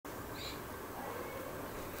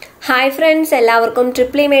Hi friends, എല്ലാവർക്കും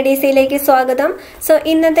ട്രിപ്ലി മെഡിസിയിലേക്ക് സ്വാഗതം. So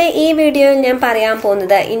ഇന്നത്തെ ഈ വീഡിയോയിൽ ഞാൻ പറയാൻ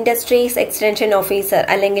പോകുന്നത് ഇൻഡസ്ട്രീസ് എക്സ്റ്റൻഷൻ ഓഫീസർ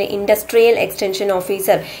അല്ലെങ്കിൽ ഇൻഡസ്ട്രിയൽ എക്സ്റ്റൻഷൻ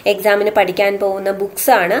ഓഫീസർ എക്സാമിന് പഠിക്കാൻ പോകുന്ന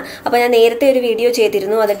ബുക്സ് ആണ്. അപ്പോൾ ഞാൻ നേരത്തെ ഒരു വീഡിയോ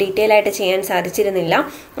ചെയ്തിരുന്നു, അത് ഡീറ്റെയിൽ ആയിട്ട് ചെയ്യാൻ സാധിച്ചിരുന്നില്ല.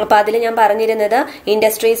 അപ്പോൾ അതിൽ ഞാൻ പറഞ്ഞിരുന്നത്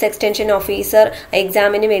ഇൻഡസ്ട്രീസ് എക്സ്റ്റൻഷൻ ഓഫീസർ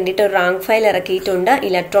എക്സാമിന് വേണ്ടിയിട്ട് ഒരു റാങ്ക് ഫയൽ ഇറക്കിയിട്ടുണ്ട്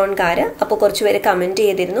ഇലക്ട്രോൺകാർ. അപ്പോൾ കുറച്ചുപേര് കമന്റ്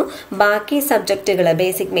ചെയ്തിരുന്നു ബാക്കി സബ്ജക്റ്റുകൾ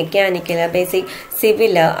ബേസിക് മെക്കാനിക്കൽ, ബേസിക്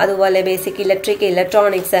സിവിൽ, അതുപോലെ ബേസിക് ഇലക്ട്രിക്,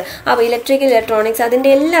 ഇലക്ട്രോണിക്സ്. അപ്പോൾ ഇലക്ട്രിക്കൽ ഇലക്ട്രോണിക്സ് അതിൻ്റെ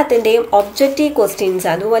എല്ലാത്തിൻ്റെയും ഒബ്ജക്റ്റീവ് ക്വസ്റ്റ്യൻസ്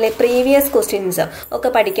അതുപോലെ പ്രീവിയസ് ക്വസ്റ്റ്യൻസ് ഒക്കെ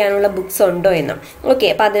പഠിക്കാനുള്ള ബുക്സ് ഉണ്ടോ എന്ന്. ഓക്കെ,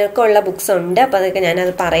 അപ്പോൾ അതിനൊക്കെ ഉള്ള ബുക്സ് ഉണ്ട്. അപ്പോൾ അതൊക്കെ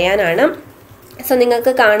ഞാനത് പറയാനാണ്. സോ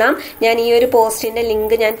നിങ്ങൾക്ക് കാണാം, ഞാൻ ഈ ഒരു പോസ്റ്റിന്റെ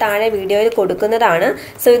ലിങ്ക് ഞാൻ താഴെ വീഡിയോയിൽ കൊടുക്കുന്നതാണ്.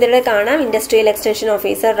 സോ ഇതിവിടെ കാണാം industrial extension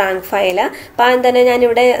officer rank file. അപ്പോൾ ആദ്യം തന്നെ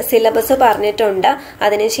ഞാനിവിടെ സിലബസ് പറഞ്ഞിട്ടുണ്ട്,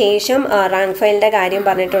 അതിനുശേഷം റാങ്ക് ഫയലിന്റെ കാര്യം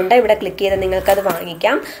പറഞ്ഞിട്ടുണ്ട്. ഇവിടെ ക്ലിക്ക് ചെയ്ത് നിങ്ങൾക്കത്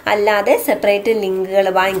വാങ്ങിക്കാം. അല്ലാതെ സെപ്പറേറ്റ് ലിങ്കുകൾ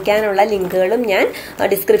വാങ്ങിക്കാനുള്ള ലിങ്കുകളും ഞാൻ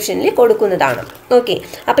ഡിസ്ക്രിപ്ഷനിൽ കൊടുക്കുന്നതാണ്. ഓക്കെ,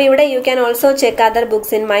 അപ്പോൾ ഇവിടെ you can also check other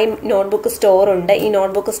books in my notebook store ഉണ്ട്. ഈ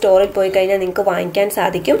നോട്ട്ബുക്ക് സ്റ്റോറിൽ പോയി കഴിഞ്ഞാൽ നിങ്ങൾക്ക് വാങ്ങിക്കാൻ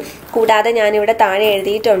സാധിക്കും. കൂടാതെ ഞാനിവിടെ താഴെ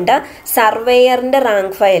എഴുതിയിട്ടുണ്ട് സർവേയറിന്റെ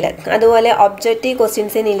റാങ്ക് ഫയൽ, അതുപോലെ objective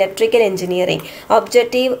questions in electrical engineering,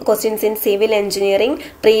 objective questions in civil engineering,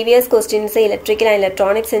 previous questions electrical and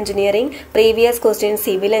electronics engineering, previous questions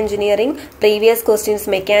civil engineering, previous questions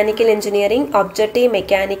mechanical engineering, objective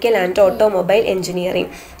mechanical and automobile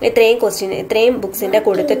engineering. ഇത്രയും ബുക്സിന്റെ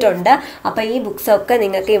കൊടുത്തിട്ടുണ്ട്. അപ്പോൾ ഈ books ഒക്കെ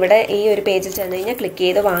നിങ്ങൾക്ക് ഇവിടെ ഈ ഒരു പേജിൽ ചെന്ന് കഴിഞ്ഞാൽ ക്ലിക്ക്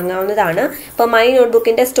ചെയ്ത് വാങ്ങാവുന്നതാണ്. ഇപ്പോൾ മൈ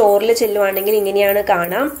നോട്ട്ബുക്കിന്റെ സ്റ്റോറിൽ ചെല്ലുവാണെങ്കിൽ ഇങ്ങനെയാണ്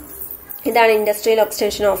കാണാം. ഇതാണ് ഇൻഡസ്ട്രിയൽ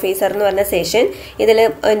എക്സ്റ്റൻഷൻ ഓഫീസർ എന്ന് പറഞ്ഞ സെഷൻ. ഇതിൽ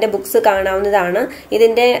എൻ്റെ ബുക്സ് കാണാവുന്നതാണ്.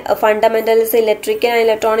 ഇതിൻ്റെ ഫണ്ടമെന്റൽസ് ഇലക്ട്രിക്കൽ ആൻഡ്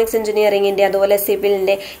ഇലക്ട്രോണിക്സ് എഞ്ചിനീയറിംഗിൻ്റെ അതുപോലെ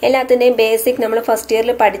സിവിലിൻ്റെ എല്ലാത്തിൻ്റെയും ബേസിക് നമ്മൾ ഫസ്റ്റ്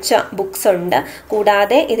ഇയറിൽ പഠിച്ച ബുക്സ് ഉണ്ട്.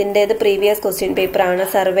 കൂടാതെ ഇതിൻ്റേത് പ്രീവിയസ് ക്വസ്റ്റ്യൻ പേപ്പറാണ്,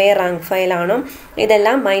 സർവേ റാങ്ക് ഫയലാണ്.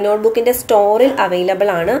 ഇതെല്ലാം മൈ നോട്ട്ബുക്കിൻ്റെ സ്റ്റോറിൽ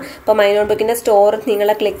അവൈലബിൾ ആണ്. അപ്പോൾ മൈ നോട്ട്ബുക്കിൻ്റെ സ്റ്റോർ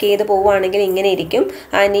നിങ്ങൾ ക്ലിക്ക് ചെയ്ത് പോവുകയാണെങ്കിൽ ഇങ്ങനെ ഇരിക്കും.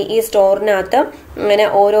 ആൻഡ് ഈ സ്റ്റോറിനകത്ത് ഇങ്ങനെ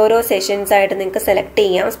ഓരോരോ സെഷൻസ് ആയിട്ട് നിങ്ങൾക്ക് സെലക്ട്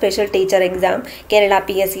ചെയ്യാം. Special teacher exam, Kerala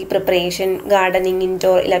PSC preparation, gardening,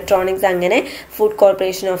 indoor electronics, അങ്ങനെ ഫുഡ്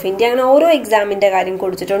കോർപ്പറേഷൻ ഓഫ് ഇന്ത്യ, അങ്ങനെ ഓരോ എക്സാമിന്റെ കാര്യം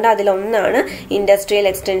കൊടുത്തിട്ടുണ്ട്. അതിലൊന്നാണ് ഇൻഡസ്ട്രിയൽ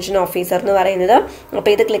എക്സ്റ്റൻഷൻ ഓഫീസർ എന്ന് പറയുന്നത്.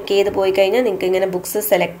 അപ്പോൾ ഇത് ക്ലിക്ക് ചെയ്ത് പോയി കഴിഞ്ഞാൽ നിങ്ങൾക്ക് ഇങ്ങനെ ബുക്സ്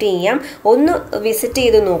സെലക്ട് ചെയ്യാം. ഒന്ന് വിസിറ്റ്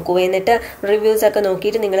ചെയ്ത് നോക്കൂ, എന്നിട്ട് റിവ്യൂസ് ഒക്കെ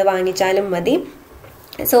നോക്കിയിട്ട് നിങ്ങൾ വാങ്ങിച്ചാലും മതി.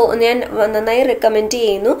 സോ ഞാൻ നന്നായി റെക്കമെൻഡ്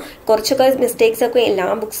ചെയ്യുന്നു. കുറച്ചൊക്കെ മിസ്റ്റേക്സ് ഒക്കെ എല്ലാ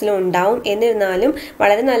ബുക്സിലും ഉണ്ടാവും, എന്നിരുന്നാലും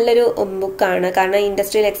വളരെ നല്ലൊരു ബുക്കാണ്. കാരണം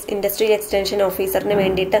ഇൻഡസ്ട്രിയൽ എക്സ്റ്റൻഷൻ ഓഫീസറിന്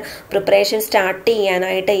വേണ്ടിയിട്ട് പ്രിപ്പറേഷൻ സ്റ്റാർട്ട്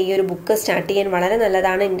ചെയ്യാനായിട്ട് ഈ ഒരു ബുക്ക് സ്റ്റാർട്ട് ചെയ്യാൻ വളരെ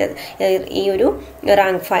നല്ലതാണ് ഈ ഒരു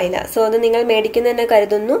റാങ്ക് ഫയൽ. സോ അത് നിങ്ങൾ മേടിക്കുന്നതന്നെ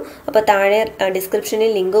കരുതുന്നു. അപ്പോൾ താഴെ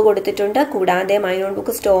ഡിസ്ക്രിപ്ഷനിൽ ലിങ്ക് കൊടുത്തിട്ടുണ്ട്. കൂടാതെ മൈ നോട്ട്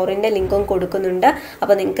ബുക്ക് സ്റ്റോറിൻ്റെ ലിങ്കും കൊടുക്കുന്നുണ്ട്.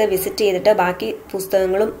 അപ്പോൾ നിങ്ങൾക്ക് വിസിറ്റ് ചെയ്തിട്ട് ബാക്കി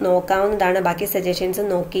പുസ്തകങ്ങളും നോക്കാവുന്നതാണ്, ബാക്കി സജഷൻസും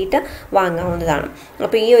നോക്കിയിട്ട് വാങ്ങാവുന്നതാണ്.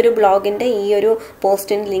 അപ്പോൾ ഈ ഒരു ബ്ലോഗിൻ്റെ ഈ ഒരു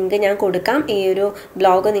പോസ്റ്റിൻ്റെ ലിങ്ക് ഞാൻ കൊടുക്കാം. ഈ ഒരു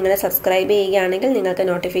ബ്ലോഗ് നിങ്ങൾ സബ്സ്ക്രൈബ് ചെയ്യുകയാണെങ്കിൽ നിങ്ങൾക്ക്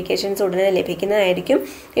നോട്ടിഫിക്കേഷൻസ് ഉടനെ ലഭിക്കുന്നതായിരിക്കും.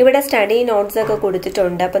 ഇവിടെ സ്റ്റഡി നോട്ട്സ് ഒക്കെ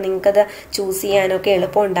കൊടുത്തിട്ടുണ്ട്. അപ്പോൾ നിങ്ങൾക്കത് ചൂസ് ചെയ്യാനൊക്കെ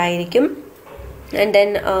എളുപ്പമുണ്ടായിരിക്കും. ആൻഡ് ദെൻ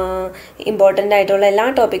ഇമ്പോർട്ടൻ്റ് ആയിട്ടുള്ള എല്ലാ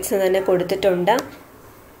ടോപ്പിക്സും തന്നെ കൊടുത്തിട്ടുണ്ട്.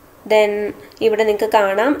 ദെൻ ഇവിടെ നിങ്ങൾക്ക്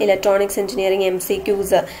കാണാം electronics engineering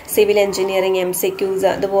MCQs, civil engineering MCQs,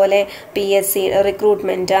 അതുപോലെ PSC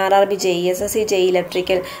recruitment, RRB JE, SSC JE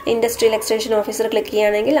electrical, industrial extension officer click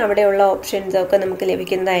ചെയ്യുകയാണെങ്കിൽ അവിടെയുള്ള ഓപ്ഷൻസ് ഒക്കെ നമുക്ക്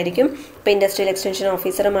ലഭിക്കുന്നതായിരിക്കും. ഇപ്പോൾ ഇൻഡസ്ട്രിയൽ എക്സ്റ്റൻഷൻ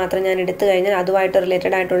ഓഫീസർ മാത്രം ഞാൻ എടുത്തു കഴിഞ്ഞാൽ അതുമായിട്ട്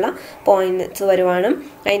റിലേറ്റഡ് ആയിട്ടുള്ള പോയിന്റ്സ് വരുവാണ്.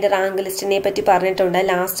 അതിൻ്റെ റാങ്ക് ലിസ്റ്റിനെ പറ്റി പറഞ്ഞിട്ടുണ്ട്.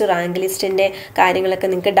 ലാസ്റ്റ് റാങ്ക് ലിസ്റ്റിൻ്റെ കാര്യങ്ങളൊക്കെ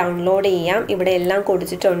നിങ്ങൾക്ക് ഡൗൺലോഡ് ചെയ്യാം. ഇവിടെ എല്ലാം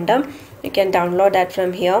കൊടുത്തിട്ടുണ്ട്. You can download that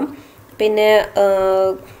from here. പിന്നെ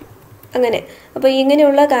അങ്ങനെ അപ്പോൾ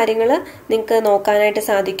ഇങ്ങനെയുള്ള കാര്യങ്ങൾ നിങ്ങൾക്ക് നോക്കാനായിട്ട്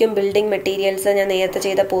സാധിക്കും. ബിൽഡിംഗ് മെറ്റീരിയൽസ് ഞാൻ നേരത്തെ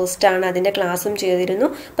ചെയ്ത പോസ്റ്റാണ്, അതിൻ്റെ ക്ലാസ്സും ചെയ്തിരുന്നു.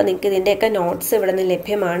 അപ്പോൾ നിങ്ങൾക്ക് ഇതിൻ്റെയൊക്കെ നോട്ട്സ് ഇവിടെ നിന്ന്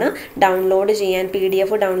ലഭ്യമാണ്. ഡൗൺലോഡ് ചെയ്യാൻ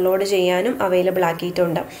PDF ഡൗൺലോഡ് ചെയ്യാനും അവൈലബിൾ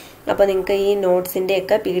ആക്കിയിട്ടുണ്ട്. അപ്പോൾ നിങ്ങൾക്ക് ഈ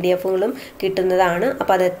നോട്ട്സിൻ്റെയൊക്കെ PDFകളും കിട്ടുന്നതാണ്.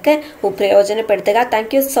 അപ്പോൾ അതൊക്കെ പ്രയോജനപ്പെടുത്തുക.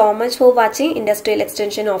 Thank you so much for watching. Industrial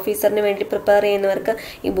extension ഓഫീസറിന് വേണ്ടി പ്രിപ്പയർ ചെയ്യുന്നവർക്ക്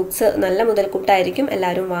ഈ ബുക്സ് നല്ല മുതൽക്കൂട്ടായിരിക്കും.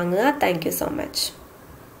 എല്ലാവരും വാങ്ങുക. Thank you so much.